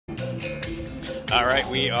All right,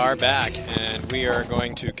 we are back, and we are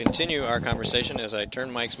going to continue our conversation as I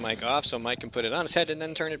turn Mike's mic off so Mike can put it on his head and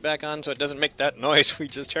then turn it back on so it doesn't make that noise we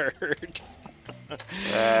just heard.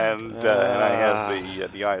 And I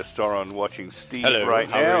have the eye of Sauron watching Steve right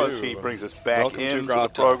now as he brings us back Welcome into to the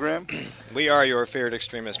GrokTALK. program. We are your feared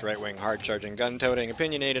extremist, right-wing, hard-charging, gun-toting,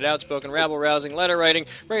 opinionated, outspoken, rabble-rousing, letter-writing,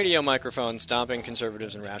 radio microphone stomping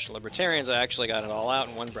conservatives and rational libertarians. I actually got it all out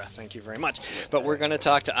in one breath. Thank you very much. But we're going to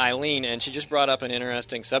talk to Eileen, and she just brought up an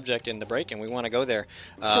interesting subject in the break, and we want to go there.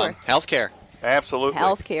 Sure. Healthcare. Absolutely.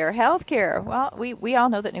 Healthcare. Well, we all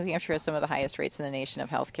know that New Hampshire has some of the highest rates in the nation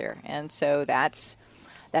of healthcare, and so that's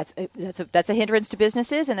a hindrance to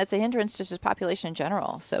businesses, and that's a hindrance to just population in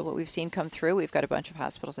general. So what we've seen come through, we've got a bunch of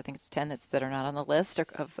hospitals, I think it's 10 that are not on the list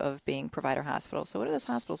of being provider hospitals. So what are those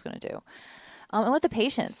hospitals going to do? And with the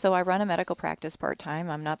patients, so I run a medical practice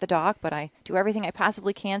part-time. I'm not the doc, but I do everything I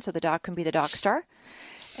possibly can so the doc can be the doc star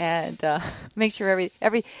and make sure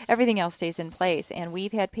everything else stays in place. And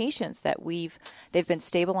we've had patients that they've been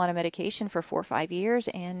stable on a medication for 4 or 5 years,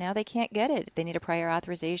 and now they can't get it. They need a prior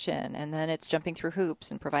authorization, and then it's jumping through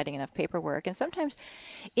hoops and providing enough paperwork. And sometimes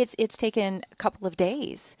it's taken a couple of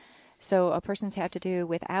days. So a person's had to do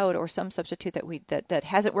without or some substitute that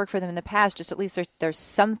hasn't worked for them in the past. Just at least there's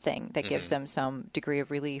something that gives them some degree of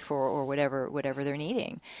relief or whatever they're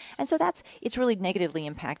needing. And so it's really negatively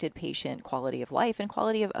impacted patient quality of life and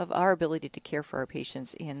quality of our ability to care for our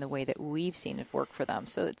patients in the way that we've seen it work for them.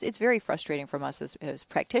 So it's very frustrating from us as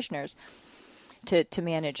practitioners to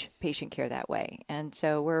manage patient care that way. And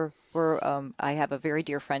so I have a very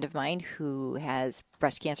dear friend of mine who has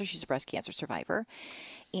breast cancer. She's a breast cancer survivor.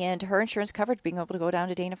 And her insurance coverage, being able to go down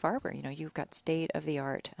to Dana-Farber, you've got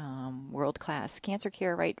state-of-the-art, world-class cancer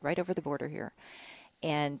care right over the border here.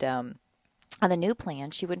 And on the new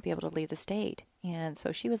plan, she wouldn't be able to leave the state. And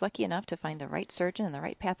so she was lucky enough to find the right surgeon and the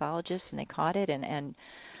right pathologist, and they caught it. And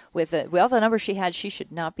with the numbers she had, she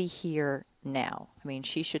should not be here now. I mean,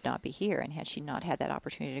 she should not be here. And had she not had that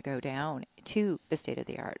opportunity to go down to the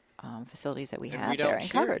state-of-the-art facilities that we have there and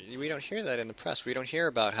covered. We don't hear that in the press. We don't hear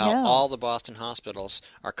about how all the Boston hospitals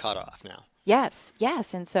are cut off now. Yes.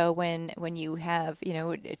 And so when you have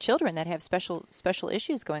children that have special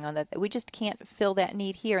issues going on, that we just can't fill that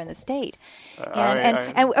need here in the state,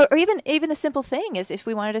 or even the simple thing is if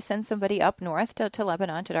we wanted to send somebody up north to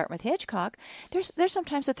Lebanon to Dartmouth Hitchcock, there's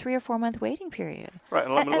sometimes a 3 or 4 month waiting period. Right.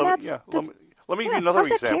 Let me give you another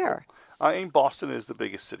example. Care? Boston is the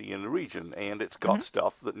biggest city in the region, and it's got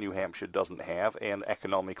stuff that New Hampshire doesn't have, and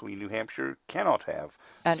economically New Hampshire cannot have.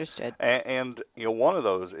 Understood. And one of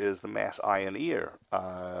those is the Mass Eye and Ear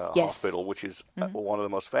Hospital, which is one of the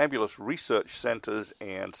most fabulous research centers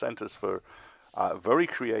and centers for very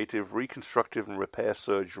creative reconstructive and repair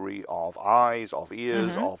surgery of eyes, of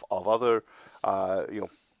ears, of other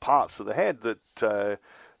parts of the head that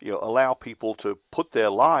allow people to put their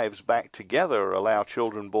lives back together, allow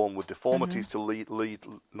children born with deformities to lead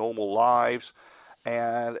normal lives.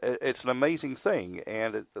 And it's an amazing thing.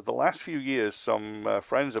 And the last few years, some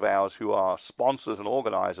friends of ours who are sponsors and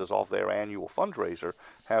organizers of their annual fundraiser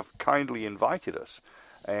have kindly invited us.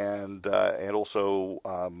 And also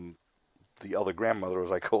the other grandmother,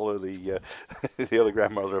 as I call her, the other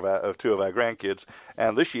grandmother of two of our grandkids,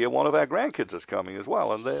 and this year one of our grandkids is coming as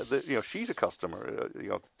well, and she's a customer,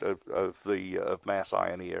 of Mass Eye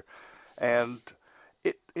and Ear, and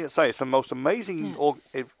it's the most amazing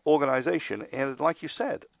organization, and like you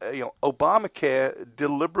said, Obamacare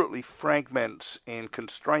deliberately fragments and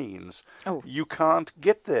constrains. You can't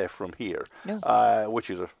get there from here, which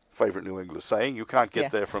is a favorite New England saying, you can't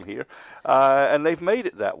get there from here. And they've made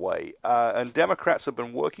it that way. And Democrats have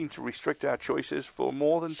been working to restrict our choices for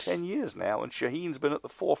more than 10 years now, and Shaheen's been at the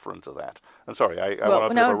forefront of that. I'm sorry, I went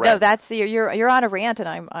on a rant. No, you're on a rant,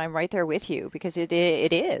 and I'm right there with you, because it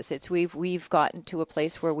is. We've gotten to a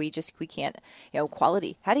place where we can't,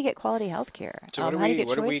 quality. How do you get quality health care? So what do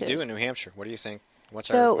we do in New Hampshire? What do you think? What's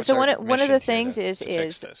one of the things is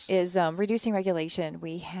reducing regulation.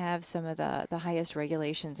 We have some of the highest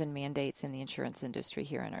regulations and mandates in the insurance industry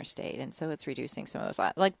here in our state, and so it's reducing some of those,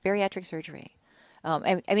 like bariatric surgery. I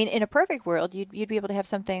mean, in a perfect world, you'd be able to have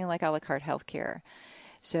something like a la carte health care.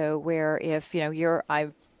 So where if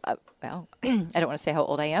well, I don't want to say how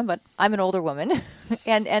old I am, but I'm an older woman,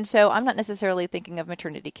 and so I'm not necessarily thinking of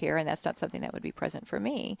maternity care, and that's not something that would be present for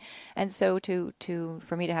me. And so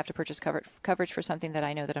for me to have to purchase coverage for something that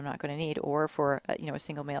I know that I'm not going to need, or for a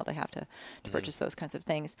single male to have to purchase those kinds of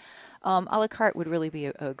things, a la carte would really be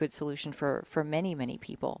a good solution for many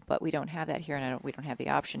people. But we don't have that here, and we don't have the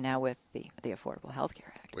option now with the Affordable Health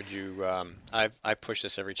Care Act. Would you? I push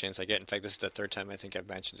this every chance I get. In fact, this is the third time I think I've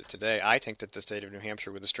mentioned it today. I think that the state of New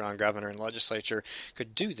Hampshire, with the strong governor and legislature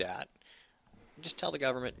could do that. Just tell the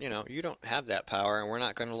government, you don't have that power, and we're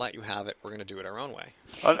not going to let you have it. We're going to do it our own way.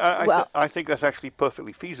 I think that's actually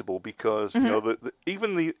perfectly feasible because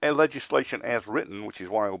even the legislation as written, which is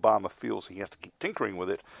why Obama feels he has to keep tinkering with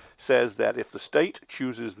it, says that if the state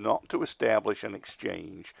chooses not to establish an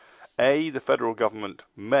exchange, A, the federal government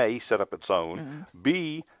may set up its own.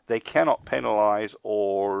 B, they cannot penalize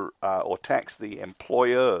or tax the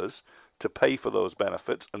employers to pay for those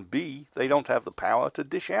benefits, and B, they don't have the power to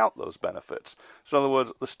dish out those benefits. So in other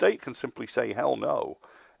words, the state can simply say hell no.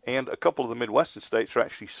 And a couple of the Midwestern states are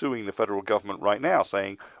actually suing the federal government right now,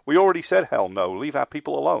 saying, we already said hell no, leave our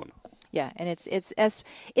people alone. Yeah, and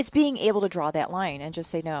it's being able to draw that line and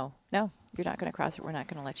just say, no, you're not going to cross it. We're not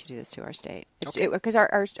going to let you do this to our state. Because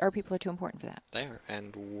our people are too important for that. They are.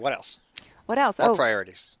 And what else? What else? What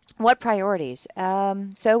priorities? What priorities?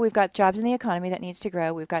 So we've got jobs in the economy that needs to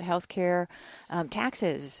grow. We've got healthcare,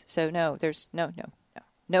 taxes. So no, there's no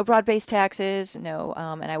broad-based taxes. No,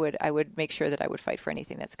 and I would make sure that I would fight for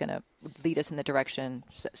anything that's going to lead us in the direction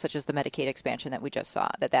such as the Medicaid expansion that we just saw.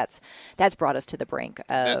 That's brought us to the brink.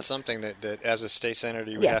 That's something that as a state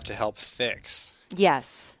senator you would have to help fix.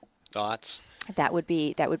 Yes. Thoughts? That would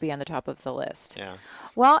be on the top of the list. Yeah.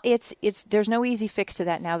 Well, there's no easy fix to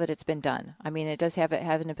that now that it's been done. I mean, it does have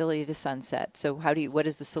an ability to sunset. So what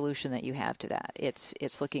is the solution that you have to that?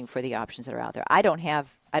 It's looking for the options that are out there. I don't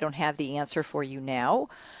have the answer for you now.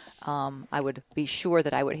 I would be sure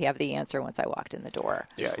that I would have the answer once I walked in the door.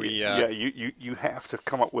 You have to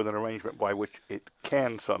come up with an arrangement by which it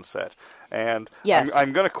can sunset. And yes.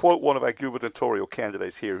 I'm going to quote one of our gubernatorial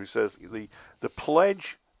candidates here who says the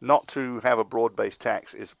pledge not to have a broad-based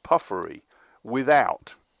tax is puffery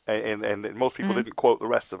without, and most people didn't quote the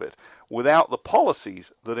rest of it, without the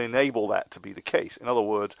policies that enable that to be the case. In other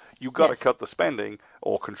words, you've got to cut the spending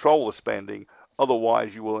or control the spending.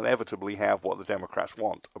 Otherwise, you will inevitably have what the Democrats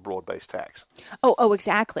want, a broad-based tax. Oh,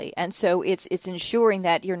 exactly. And so it's ensuring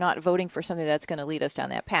that you're not voting for something that's going to lead us down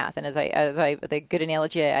that path. And as the good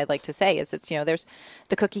analogy I'd like to say is there's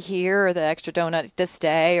the cookie here or the extra donut this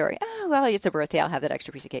day, or it's a birthday, I'll have that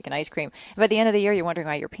extra piece of cake and ice cream. And by the end of the year, you're wondering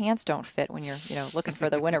why your pants don't fit when you're looking for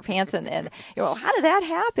the winter pants, and how did that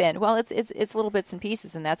happen? Well, it's little bits and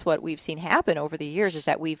pieces, and that's what we've seen happen over the years is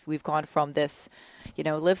that we've gone from this,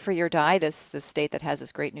 live free or die, this state that has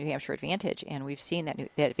this great New Hampshire advantage, and we've seen that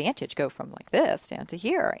advantage go from like this down to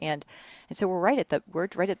here, and so we're right at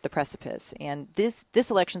the precipice. And this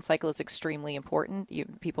election cycle is extremely important.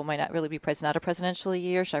 People might not really be not a presidential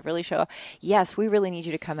year. Should I really show up? Yes, we really need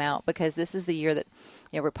you to come out because this is the year that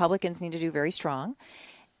Republicans need to do very strong.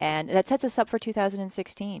 And that sets us up for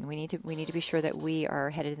 2016. We need to be sure that we are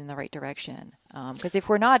headed in the right direction. Because if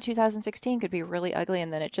we're not, 2016 could be really ugly,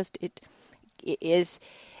 and then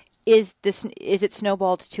is it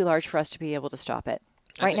snowballed too large for us to be able to stop it?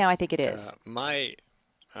 Right now, I think it is.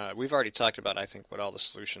 We've already talked about, I think, what all the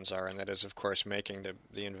solutions are, and that is, of course, making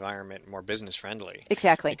the environment more business-friendly.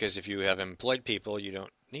 Exactly. Because if you have employed people, you don't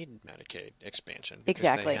need Medicaid expansion because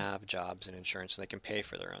exactly. they have jobs and insurance and they can pay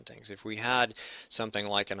for their own things. If we had something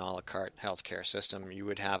like an a la carte healthcare system, you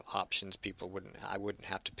would have options. I wouldn't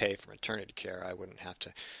have to pay for maternity care. I wouldn't have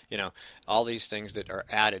to, all these things that are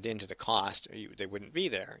added into the cost, they wouldn't be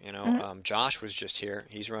there. Josh was just here.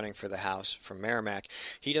 He's running for the House from Merrimack.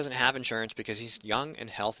 He doesn't have insurance because he's young and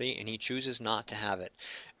healthy and he chooses not to have it.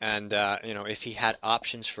 And, if he had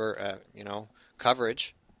options for,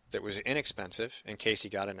 coverage that was inexpensive in case he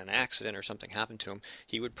got in an accident or something happened to him,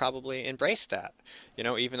 he would probably embrace that,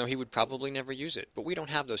 even though he would probably never use it. But we don't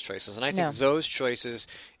have those choices. And I think those choices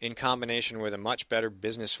in combination with a much better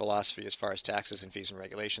business philosophy as far as taxes and fees and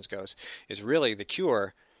regulations goes is really the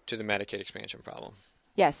cure to the Medicaid expansion problem.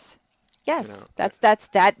 Yes. Yes,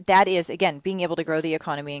 that is, again, being able to grow the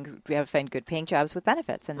economy and find good paying jobs with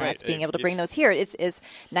benefits, and that's being able to bring those here. It's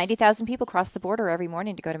 90,000 people cross the border every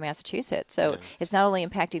morning to go to Massachusetts, so it's not only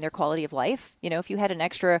impacting their quality of life. If you had an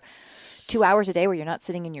extra 2 hours a day where you're not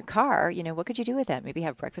sitting in your car, what could you do with that? Maybe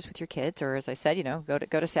have breakfast with your kids, or as I said, go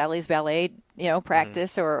to Sally's ballet,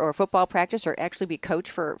 practice or football practice, or actually be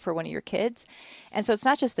coach for one of your kids. And so it's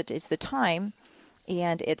not just it's the time.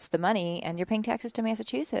 And it's the money, and you're paying taxes to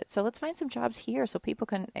Massachusetts. So let's find some jobs here so people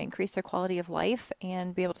can increase their quality of life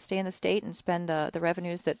and be able to stay in the state and spend the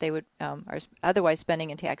revenues that they would are otherwise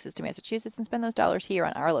spending in taxes to Massachusetts and spend those dollars here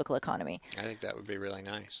on our local economy. I think that would be really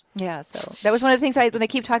nice. Yeah, so that was one of the things when they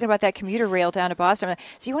keep talking about that commuter rail down to Boston. I'm like,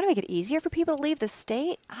 so you want to make it easier for people to leave the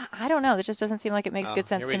state? I don't know. That just doesn't seem like it makes good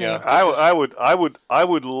sense to me. I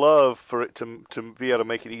would love for it to be able to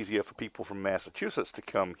make it easier for people from Massachusetts to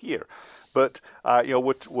come here. But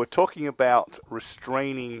we're talking about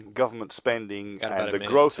restraining government spending and the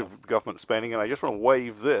growth of government spending, and I just want to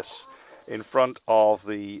wave this in front of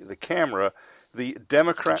the camera, the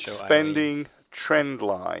Democrat spending trend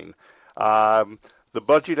line. The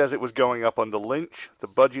budget as it was going up under Lynch, the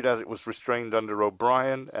budget as it was restrained under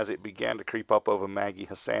O'Brien, as it began to creep up over Maggie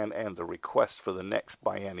Hassan, and the request for the next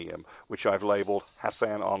biennium, which I've labeled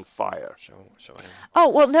Hassan on fire. Oh,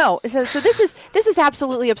 well, no. So this is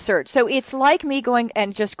absolutely absurd. So it's like me going,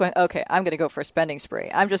 okay, I'm going to go for a spending spree.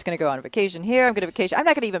 I'm just going to go on vacation here. I'm going to vacation. I'm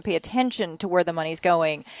not going to even pay attention to where the money's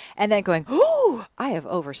going. And then going, oh, I have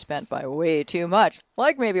overspent by way too much,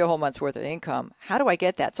 like maybe a whole month's worth of income. How do I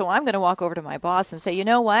get that? So I'm going to walk over to my boss and say, you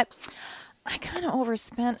know what? I kind of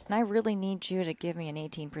overspent, and I really need you to give me an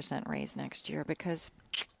 18% raise next year because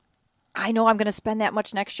I know I'm going to spend that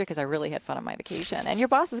much next year because I really had fun on my vacation. And your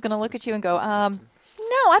boss is going to look at you and go, no,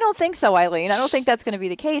 I don't think so, Eileen. I don't think that's going to be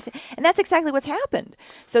the case. And that's exactly what's happened.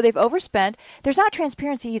 So they've overspent. There's not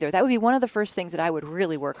transparency either. That would be one of the first things that I would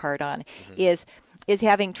really work hard on is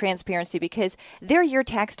having transparency, because they're your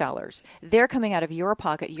tax dollars. They're coming out of your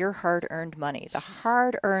pocket, your hard-earned money, the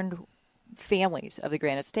hard-earned families of the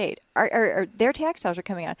Granite State. Are their tax dollars are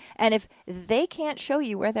coming out. And if they can't show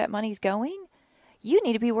you where that money's going, you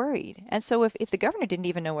need to be worried. And so if the governor didn't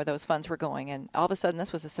even know where those funds were going and all of a sudden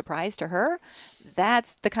this was a surprise to her,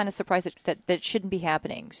 that's the kind of surprise that shouldn't be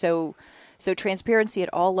happening. So transparency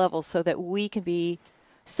at all levels so that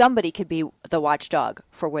somebody could be the watchdog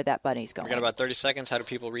for where that money's going. We got about 30 seconds. How do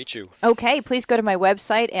people reach you? Okay, please go to my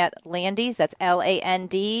website at Landies, that's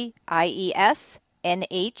LANDIES,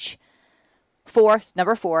 NH, 4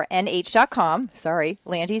 NH.com. Sorry,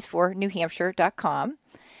 Landies for New Hampshire.com.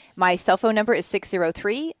 My cell phone number is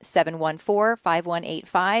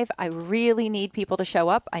 603-714-5185. I really need people to show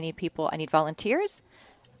up. I need volunteers,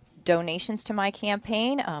 donations to my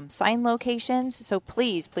campaign, sign locations. So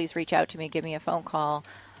please reach out to me. Give me a phone call.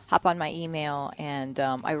 Hop on my email, and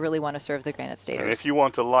I really want to serve the Granite Staters. And if you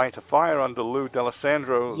want to light a fire under Lou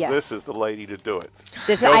D'Alessandro, This is the lady to do it.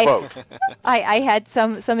 Vote. I had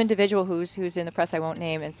some individual who's in the press I won't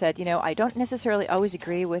name and said, I don't necessarily always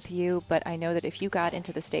agree with you, but I know that if you got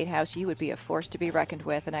into the State House, you would be a force to be reckoned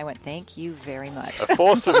with. And I went, thank you very much. A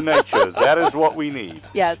force of nature. That is what we need.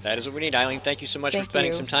 Yes. That is what we need. Eileen, thank you so much for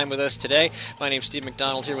spending some time with us today. My name's Steve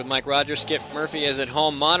McDonald here with Mike Rogers. Skip Murphy is at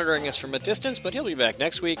home monitoring us from a distance, but he'll be back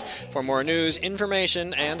next week for more news,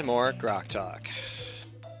 information, and more GrokTALK.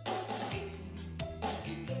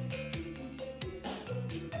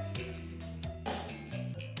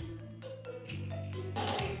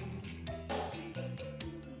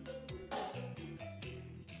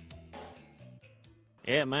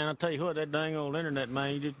 Yeah, man, I'll tell you what, that dang old internet,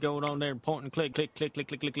 man, you just go on there and point and click.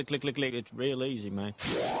 It's real easy, man.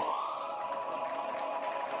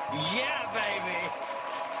 Yeah, baby!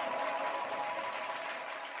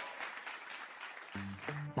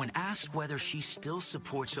 When asked whether she still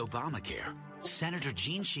supports Obamacare, Senator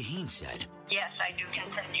Jeanne Shaheen said, "Yes, I do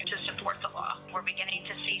continue to support the law. We're beginning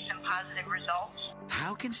to see some positive results."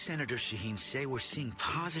 How can Senator Shaheen say we're seeing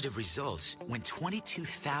positive results when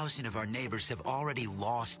 22,000 of our neighbors have already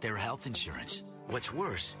lost their health insurance? What's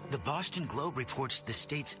worse, the Boston Globe reports the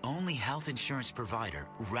state's only health insurance provider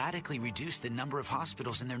radically reduced the number of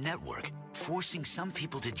hospitals in their network, forcing some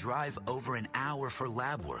people to drive over an hour for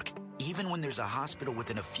lab work, even when there's a hospital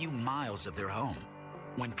within a few miles of their home.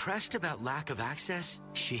 When pressed about lack of access,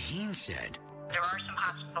 Shaheen said, "There are some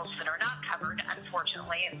hospitals that are not covered,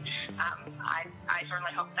 unfortunately, and I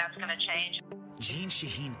certainly hope that's going to change." Jeanne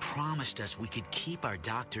Shaheen promised us we could keep our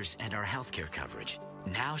doctors and our healthcare coverage.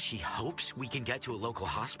 Now she hopes we can get to a local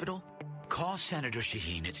hospital? Call Senator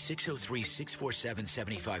Shaheen at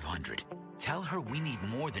 603-647-7500. Tell her we need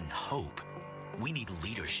more than hope. We need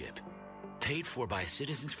leadership. Paid for by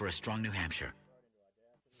Citizens for a Strong New Hampshire.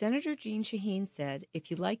 Senator Jeanne Shaheen said, if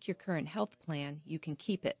you like your current health plan, you can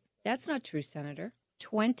keep it. That's not true, Senator.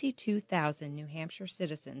 22,000 New Hampshire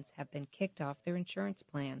citizens have been kicked off their insurance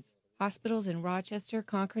plans. Hospitals in Rochester,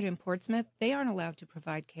 Concord, and Portsmouth, they aren't allowed to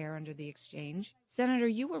provide care under the exchange. Senator,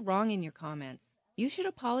 you were wrong in your comments. You should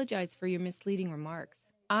apologize for your misleading remarks.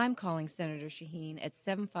 I'm calling Senator Shaheen at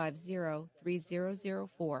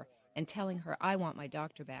 750-3004 and telling her I want my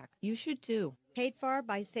doctor back. You should too. Paid for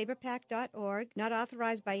by SaberPac.org, not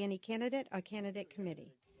authorized by any candidate or candidate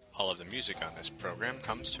committee. All of the music on this program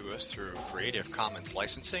comes to us through Creative Commons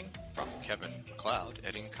licensing from Kevin MacLeod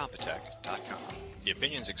at Incompetech.com. The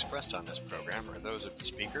opinions expressed on this program are those of the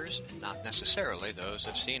speakers and not necessarily those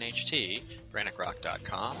of CNHT,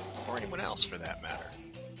 GraniteRock.com, or anyone else for that matter.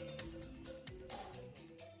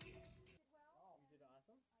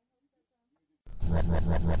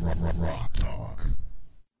 GrokTALK.